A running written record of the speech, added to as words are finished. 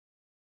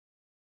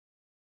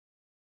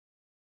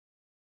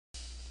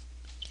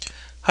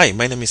Hi,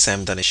 my name is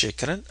Sam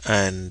Dhaneshekaran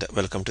and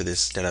welcome to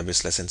this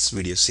database lessons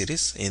video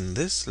series. In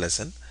this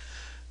lesson,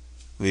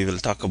 we will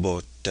talk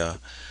about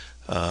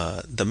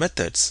the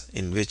methods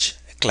in which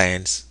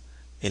clients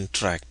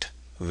interact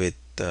with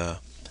the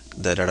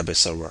database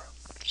server,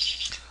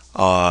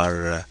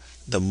 or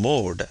the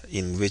mode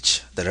in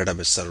which the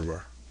database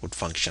server would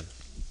function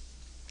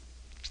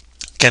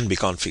can be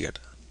configured.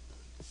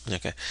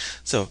 Okay,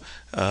 so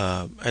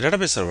a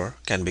database server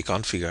can be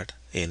configured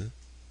in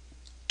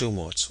two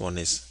modes. One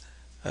is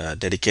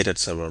dedicated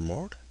server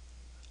mode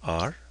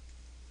or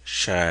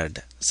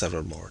shared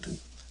server mode.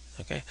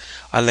 Okay,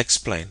 I'll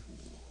explain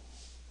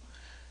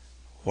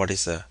what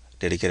is a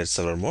dedicated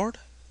server mode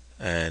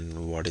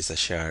and what is a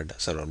shared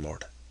server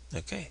mode.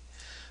 Okay,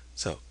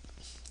 so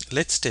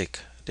let's take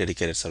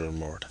dedicated server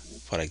mode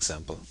for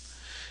example.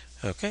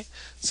 Okay,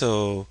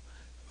 so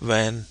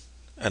when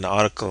an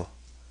Oracle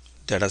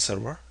data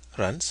server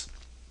runs,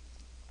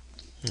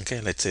 okay,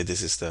 let's say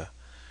this is the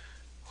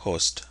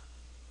host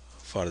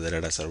for the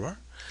data server,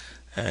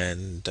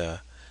 and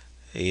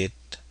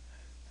it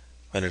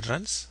when it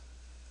runs,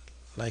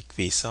 like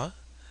we saw,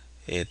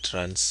 it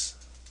runs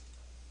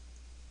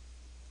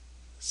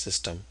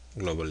system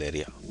global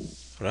area,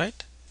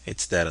 right?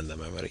 It's there in the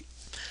memory.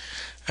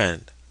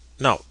 And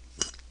now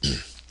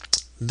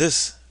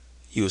this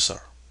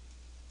user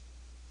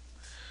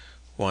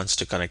wants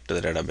to connect to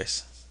the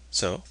database.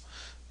 So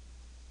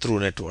through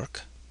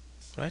network,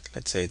 right?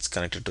 Let's say it's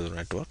connected to the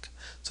network.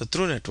 So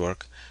through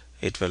network,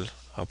 it will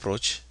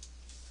approach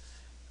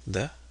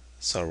the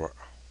server.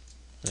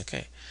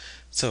 Okay.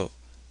 So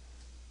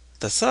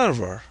the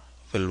server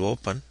will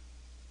open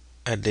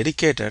a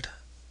dedicated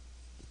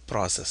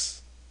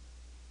process,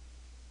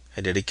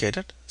 a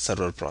dedicated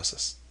server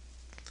process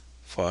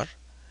for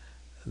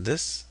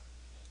this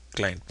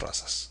client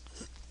process.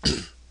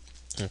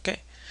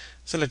 Okay.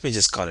 So let me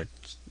just call it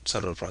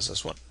server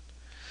process 1.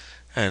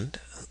 And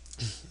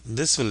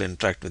this will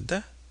interact with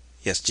the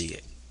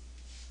SGA.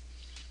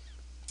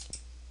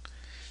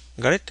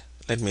 Got it?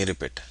 Let me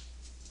repeat.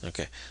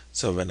 Okay,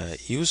 so when a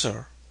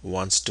user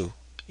wants to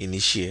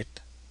initiate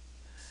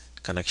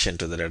connection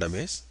to the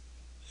database,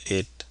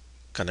 it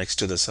connects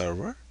to the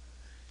server.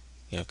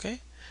 Okay,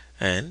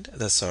 and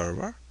the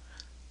server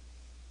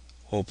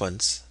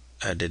opens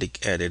a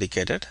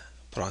dedicated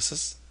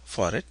process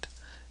for it,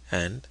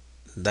 and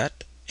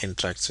that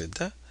interacts with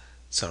the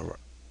server.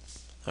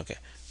 Okay,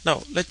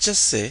 now let's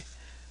just say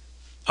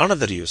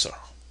another user,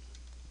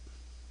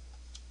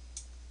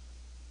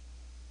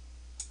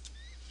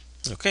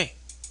 okay,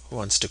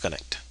 wants to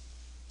connect.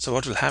 So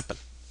what will happen?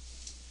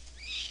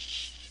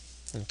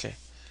 Okay,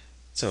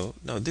 so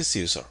now this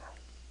user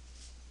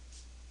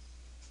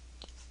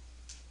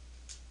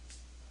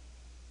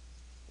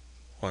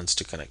wants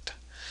to connect.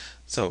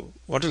 So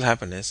what will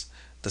happen is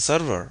the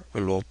server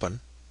will open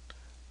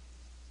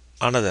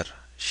another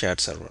shared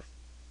server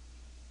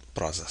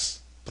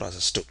process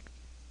 2.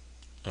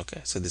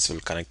 Okay, so this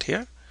will connect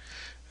here,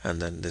 and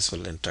then this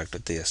will interact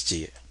with the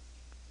SGA.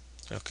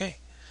 Okay,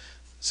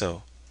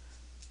 so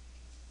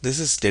this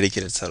is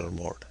dedicated server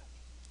mode.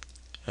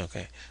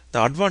 Okay,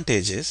 the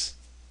advantage is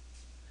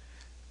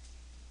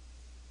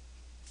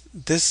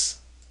this,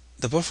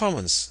 the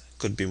performance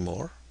could be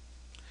more.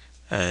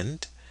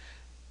 And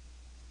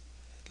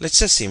let's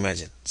just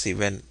imagine, see,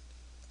 when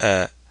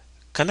a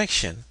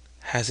connection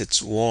has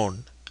its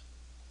own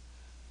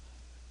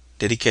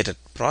dedicated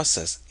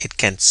process, it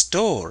can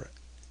store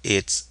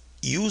its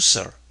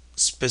user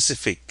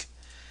specific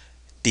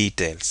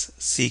details,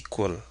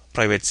 SQL,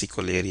 private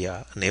SQL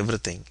area, and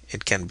everything.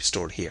 It can be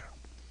stored here.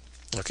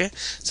 Okay,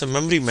 so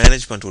memory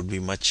management would be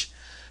much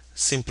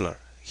simpler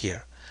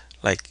here.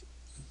 Like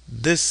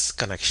this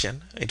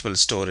connection, it will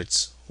store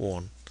its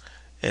own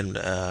in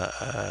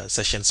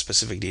session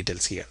specific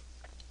details here.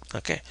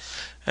 Okay,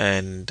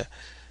 and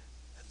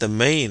the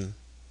main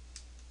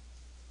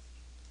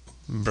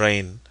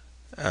brain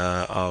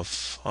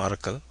of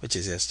Oracle, which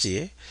is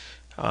SGA,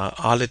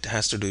 all it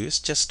has to do is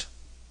just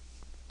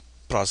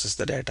process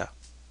the data,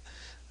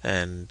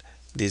 and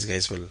these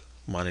guys will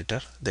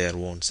monitor their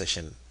own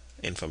session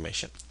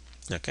information.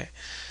 Okay,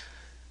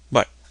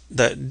 but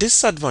the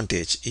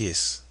disadvantage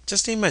is,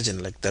 just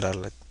imagine, like there are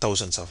like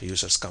thousands of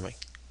users coming.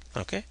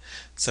 Okay,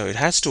 so it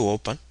has to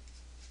open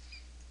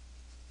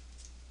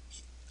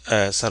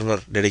a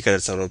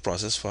dedicated server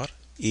process for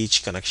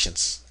each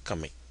connections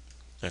coming.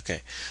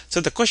 Okay,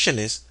 so the question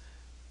is,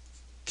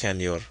 can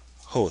your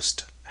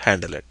host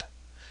handle it?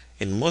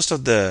 In most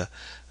of the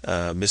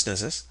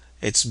businesses,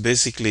 it's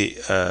basically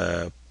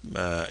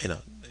you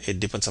know, it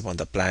depends upon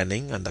the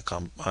planning and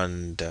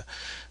the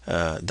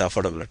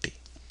affordability,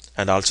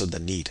 and also the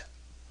need,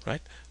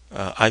 right?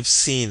 I've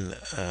seen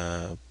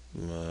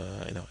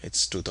you know,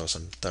 it's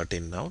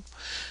 2013 now.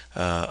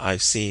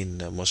 I've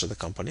seen most of the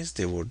companies,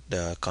 they would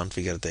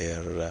configure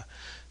their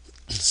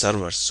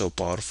servers so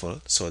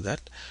powerful so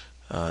that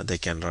they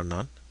can run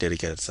on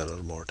dedicated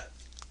server mode.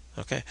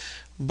 Okay,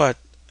 but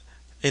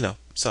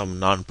some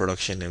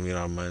non-production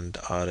environment,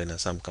 or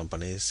some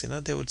companies,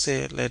 they would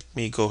say, let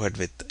me go ahead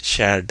with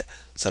shared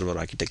server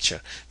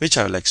architecture, which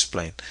I will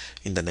explain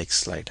in the next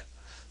slide.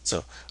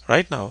 So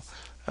right now,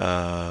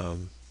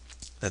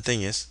 the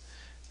thing is,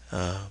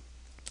 uh,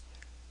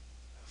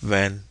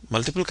 when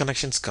multiple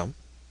connections come,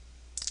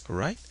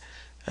 right,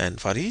 and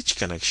for each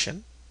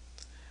connection,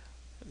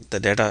 the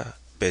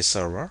database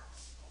server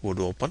would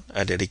open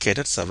a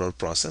dedicated server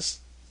process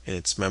in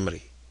its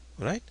memory,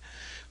 right,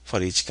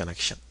 for each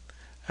connection,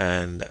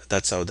 and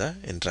that's how the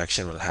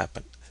interaction will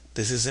happen.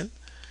 This is in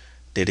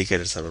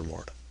dedicated server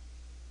mode.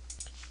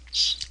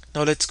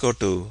 Now let's go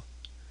to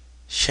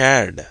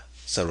shared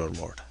server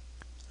mode.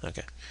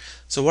 Okay,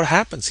 so what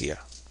happens here?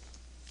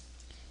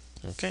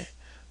 Okay,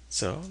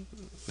 so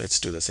let's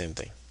do the same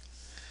thing.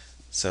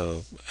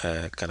 So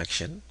a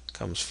connection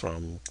comes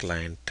from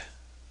client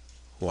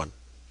 1.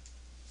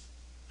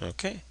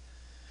 Okay,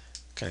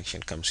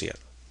 connection comes here.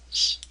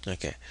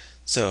 Okay,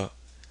 so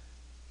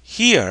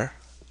here,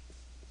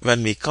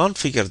 when we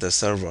configure the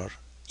server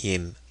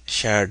in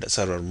shared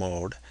server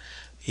mode,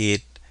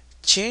 it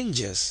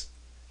changes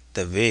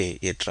the way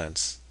it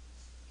runs.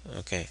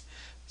 Okay,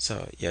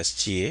 so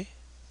SGA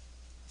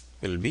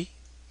will be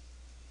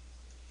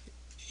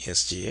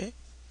SGA.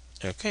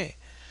 Okay,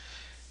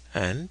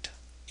 and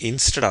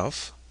instead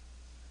of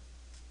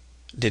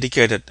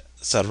dedicated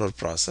server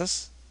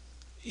process,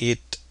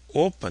 it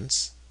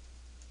opens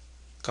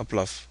couple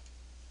of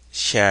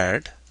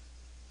shared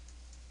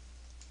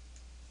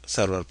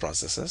server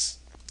processes.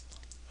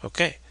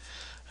 Okay,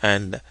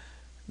 and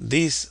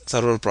these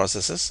server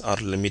processes are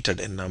limited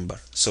in number,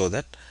 so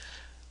that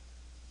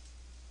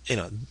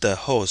the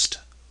host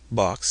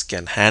box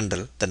can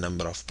handle the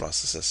number of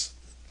processes.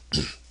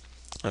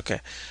 Okay,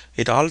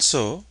 it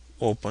also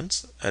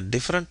opens a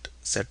different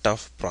set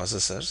of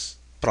processes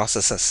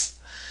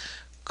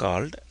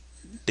called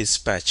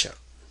dispatcher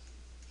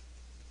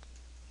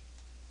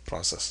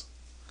process.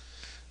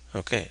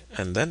 Okay,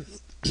 and then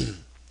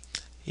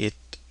it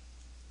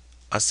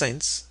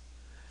assigns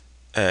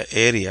a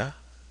area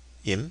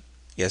in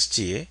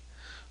SGA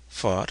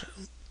for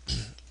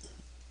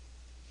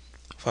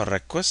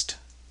request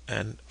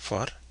and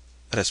for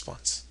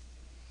response.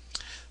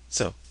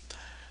 So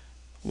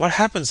what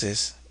happens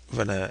is,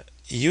 when a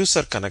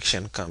user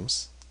connection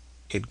comes,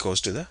 it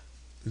goes to the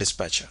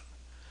dispatcher.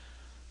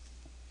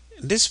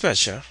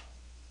 Dispatcher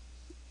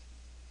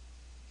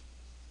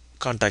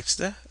contacts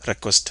the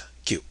request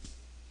queue.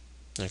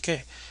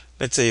 Okay,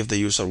 let's say if the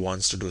user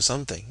wants to do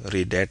something,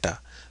 read data,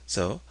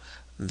 so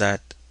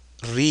that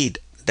read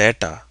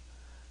data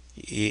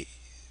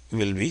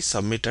will be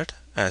submitted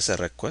as a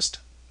request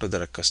to the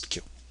request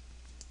queue.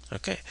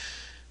 Okay,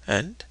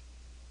 and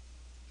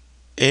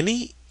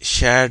any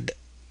shared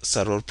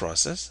server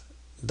process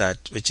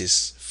that which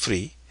is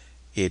free,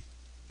 it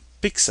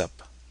picks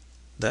up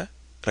the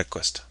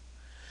request,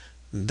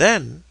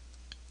 then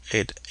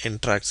it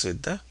interacts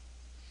with the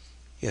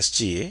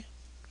SGA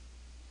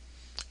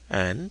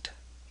and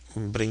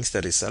brings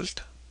the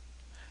result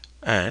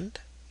and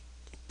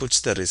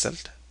puts the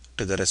result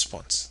to the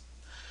response.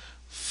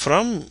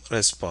 From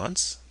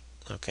response,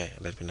 okay,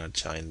 let me not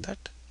join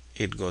that,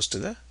 it goes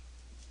to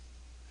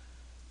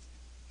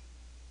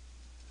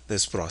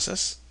this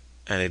process,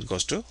 and it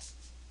goes to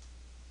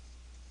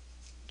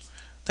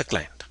the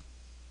client.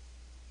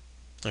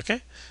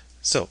 Okay,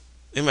 so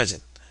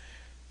imagine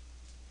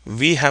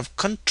we have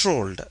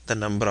controlled the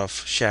number of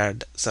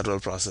shared server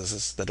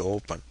processes that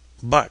open,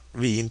 but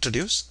we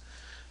introduce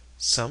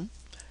some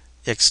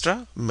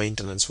extra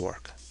maintenance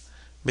work,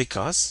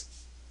 because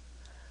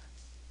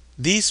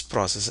these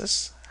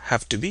processes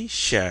have to be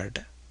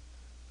shared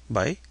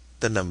by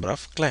the number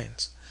of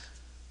clients,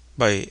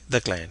 by the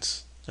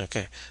clients.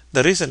 Okay,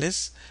 the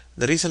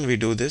reason we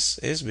do this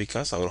is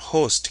because our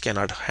host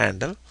cannot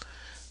handle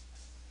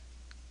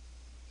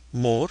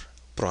more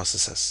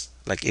processes,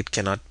 like it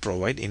cannot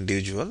provide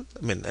individual,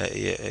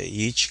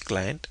 each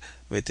client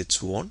with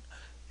its own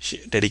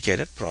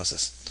dedicated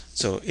process.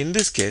 So in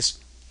this case,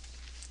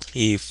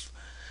 if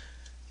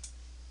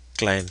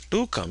client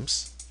 2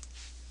 comes,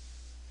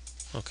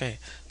 okay,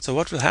 so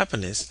what will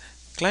happen is,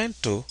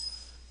 client 2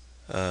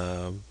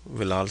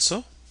 will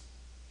also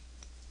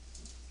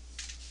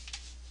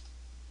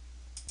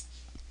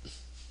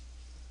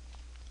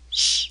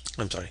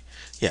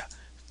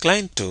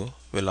client 2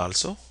 will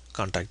also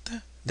contact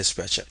the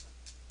dispatcher.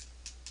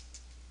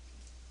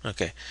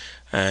 Okay,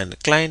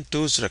 and client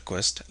 2's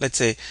request, let's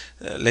say,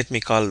 let me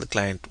call the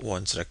client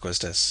 1's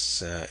request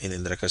as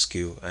in the request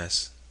queue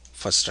as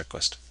first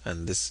request,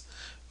 and this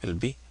will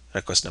be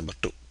request number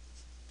 2.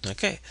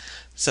 Okay,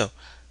 so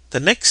the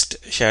next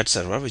shared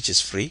server, which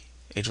is free,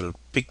 it will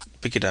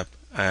pick it up,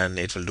 and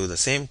it will do the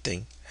same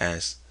thing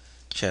as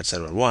shared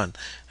server 1,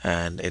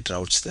 and it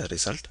routes the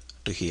result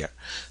to here.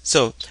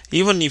 So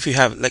even if you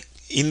have, like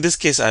in this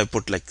case, I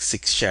put like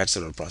 6 shared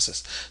server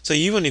process. So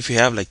even if you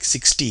have like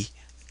 60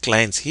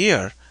 clients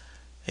here,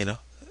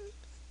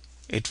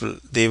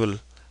 they will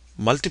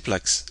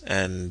multiplex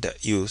and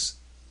use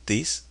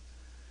these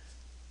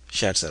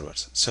shared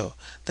servers. So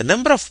the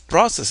number of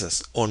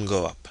processes won't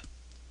go up,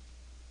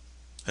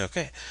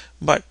 okay,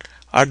 but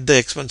at the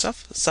expense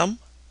of some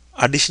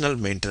additional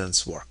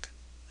maintenance work.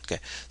 Okay,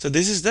 so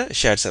this is the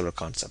shared server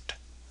concept.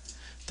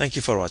 Thank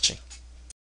you for watching.